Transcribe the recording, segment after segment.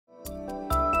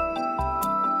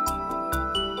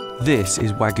This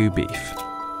is Wagyu beef,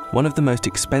 one of the most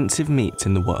expensive meats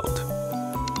in the world.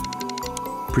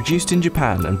 Produced in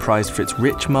Japan and prized for its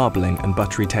rich marbling and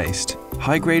buttery taste,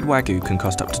 high-grade Wagyu can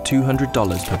cost up to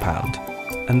 $200 per pound,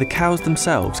 and the cows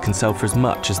themselves can sell for as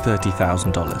much as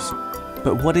 $30,000.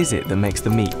 But what is it that makes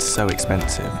the meat so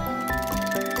expensive?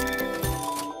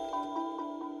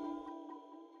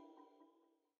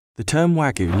 The term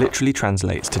Wagyu literally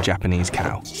translates to Japanese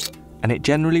cow, and it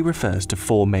generally refers to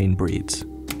 4 main breeds.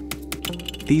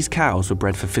 These cows were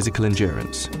bred for physical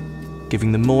endurance,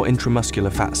 giving them more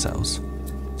intramuscular fat cells.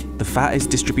 The fat is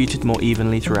distributed more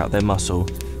evenly throughout their muscle,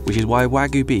 which is why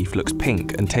Wagyu beef looks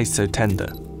pink and tastes so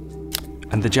tender.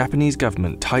 And the Japanese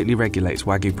government tightly regulates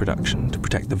Wagyu production to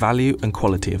protect the value and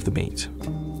quality of the meat.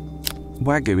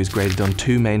 Wagyu is graded on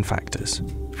 2 main factors: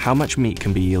 how much meat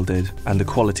can be yielded and the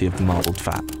quality of the marbled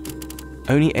fat.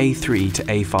 Only A3 to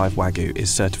A5 Wagyu is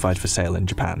certified for sale in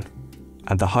Japan,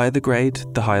 and the higher the grade,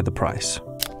 the higher the price.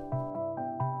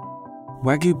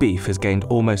 Wagyu beef has gained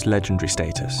almost legendary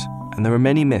status, and there are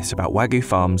many myths about Wagyu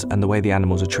farms and the way the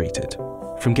animals are treated,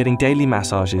 from getting daily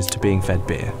massages to being fed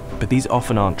beer, but these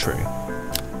often aren't true.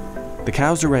 The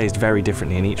cows are raised very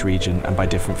differently in each region and by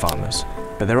different farmers,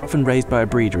 but they're often raised by a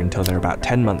breeder until they're about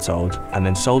 10 months old and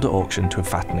then sold at auction to a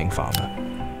fattening farmer.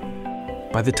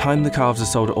 By the time the calves are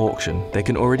sold at auction, they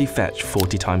can already fetch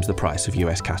 40 times the price of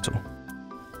US cattle.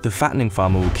 The fattening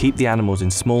farmer will keep the animals in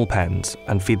small pens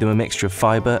and feed them a mixture of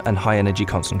fibre and high-energy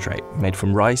concentrate made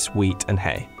from rice, wheat and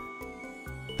hay.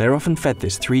 They're often fed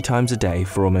this 3 times a day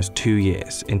for almost 2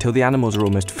 years, until the animals are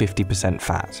almost 50%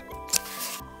 fat.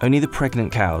 Only the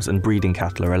pregnant cows and breeding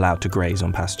cattle are allowed to graze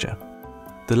on pasture.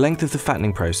 The length of the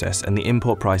fattening process and the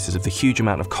import prices of the huge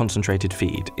amount of concentrated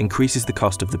feed increases the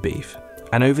cost of the beef,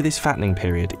 and over this fattening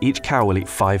period, each cow will eat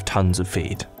 5 tons of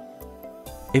feed.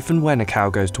 If and when a cow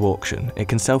goes to auction, it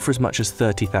can sell for as much as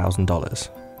 $30,000.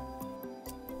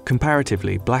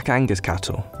 Comparatively, Black Angus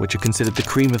cattle, which are considered the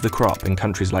cream of the crop in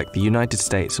countries like the United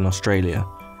States and Australia,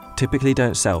 typically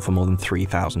don't sell for more than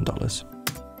 $3,000.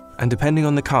 And depending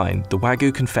on the kind, the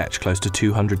Wagyu can fetch close to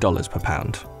 $200 per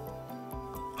pound.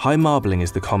 High marbling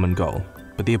is the common goal,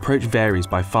 but the approach varies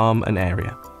by farm and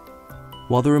area.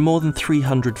 While there are more than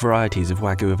 300 varieties of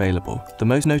Wagyu available, the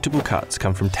most notable cuts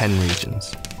come from 10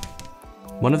 regions.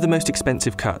 One of the most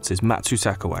expensive cuts is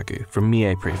Matsusaka Wagyu from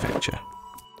Mie Prefecture.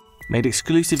 Made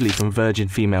exclusively from virgin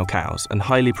female cows and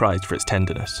highly prized for its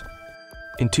tenderness.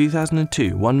 In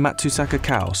 2002, one Matsusaka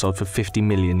cow sold for 50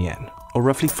 million yen, or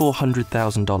roughly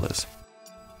 $400,000.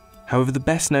 However, the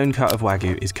best known cut of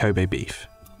Wagyu is Kobe beef,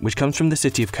 which comes from the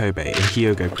city of Kobe in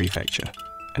Hyogo Prefecture,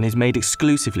 and is made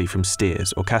exclusively from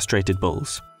steers or castrated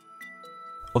bulls.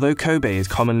 Although Kobe is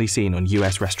commonly seen on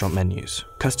US restaurant menus,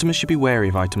 customers should be wary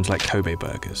of items like Kobe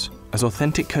burgers, as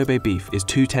authentic Kobe beef is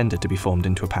too tender to be formed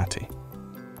into a patty.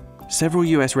 Several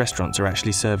US restaurants are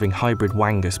actually serving hybrid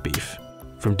Wangus beef,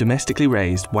 from domestically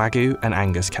raised Wagyu and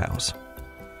Angus cows.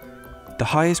 The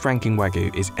highest ranking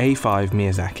Wagyu is A5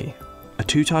 Miyazaki, a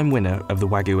 2-time winner of the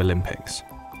Wagyu Olympics.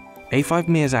 A5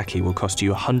 Miyazaki will cost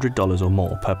you $100 or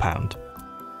more per pound.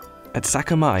 At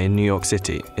Sakamai in New York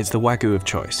City, it's the Wagyu of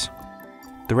choice.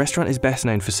 The restaurant is best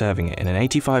known for serving it in an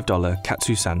 $85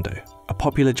 katsu sando, a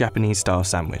popular Japanese-style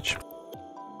sandwich.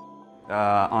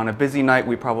 On a busy night,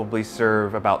 we probably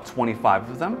serve about 25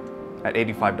 of them at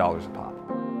 $85 a pop.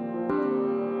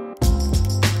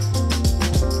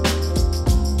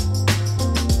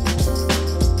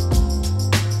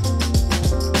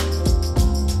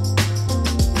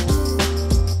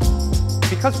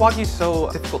 Because Wagyu is so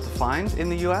difficult to find in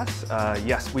the US,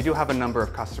 yes, we do have a number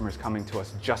of customers coming to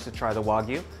us just to try the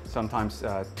Wagyu. Sometimes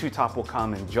Two Top will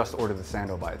come and just order the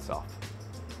sando by itself.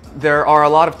 There are a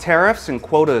lot of tariffs and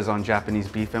quotas on Japanese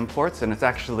beef imports, and it's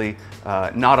actually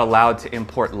not allowed to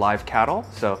import live cattle,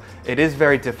 so it is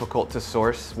very difficult to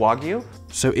source Wagyu.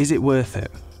 So is it worth it?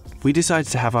 We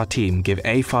decided to have our team give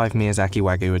A5 Miyazaki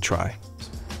Wagyu a try.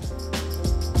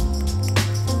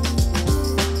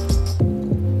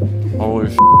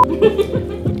 Holy sh**.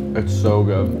 It's so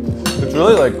good. It's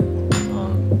really like,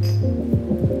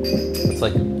 it's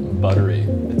like buttery.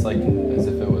 It's like as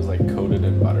if it was like coated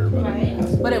in butter, but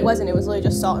But it wasn't, it was literally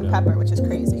just salt and pepper, which is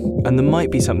crazy. And there might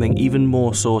be something even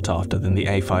more sought after than the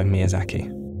A5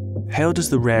 Miyazaki. Hailed as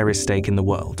the rarest steak in the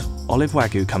world, olive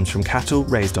Wagyu comes from cattle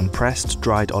raised on pressed,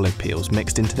 dried olive peels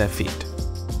mixed into their feed.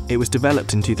 It was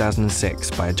developed in 2006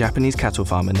 by a Japanese cattle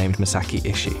farmer named Masaki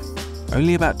Ishii.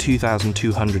 Only about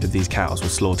 2,200 of these cows were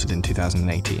slaughtered in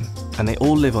 2018, and they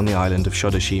all live on the island of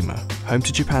Shodoshima, home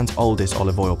to Japan's oldest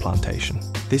olive oil plantation.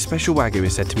 This special Wagyu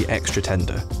is said to be extra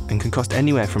tender, and can cost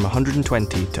anywhere from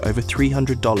 $120 to over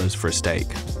 $300 for a steak.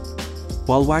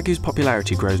 While Wagyu's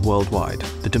popularity grows worldwide,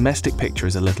 the domestic picture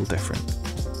is a little different.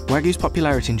 Wagyu's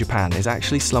popularity in Japan is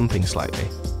actually slumping slightly,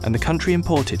 and the country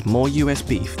imported more US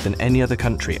beef than any other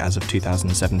country as of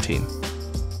 2017.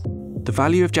 The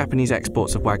value of Japanese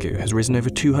exports of Wagyu has risen over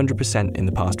 200% in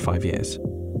the past 5 years.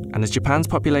 And as Japan's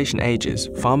population ages,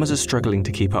 farmers are struggling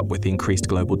to keep up with the increased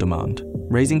global demand,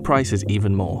 raising prices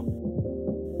even more.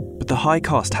 But the high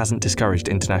cost hasn't discouraged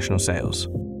international sales.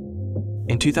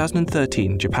 In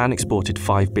 2013, Japan exported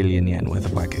 5 billion yen worth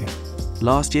of Wagyu.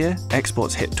 Last year,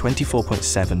 exports hit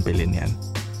 24.7 billion yen.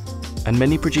 And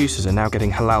many producers are now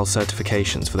getting halal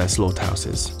certifications for their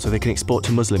slaughterhouses, so they can export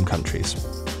to Muslim countries.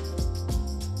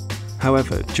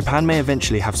 However, Japan may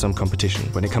eventually have some competition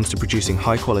when it comes to producing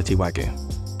high-quality Wagyu.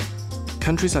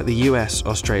 Countries like the US,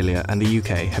 Australia, and the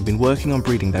UK have been working on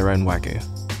breeding their own Wagyu,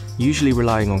 usually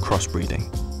relying on crossbreeding.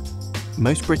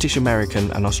 Most British,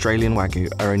 American, and Australian Wagyu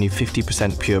are only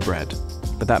 50% purebred,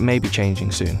 but that may be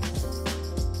changing soon.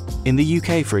 In the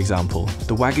UK, for example,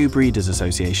 the Wagyu Breeders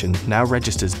Association now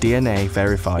registers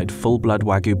DNA-verified full-blood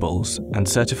Wagyu bulls and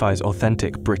certifies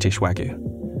authentic British Wagyu.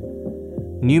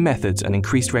 New methods and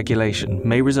increased regulation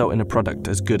may result in a product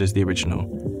as good as the original,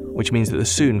 which means that there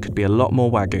soon could be a lot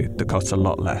more Wagyu that costs a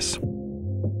lot less.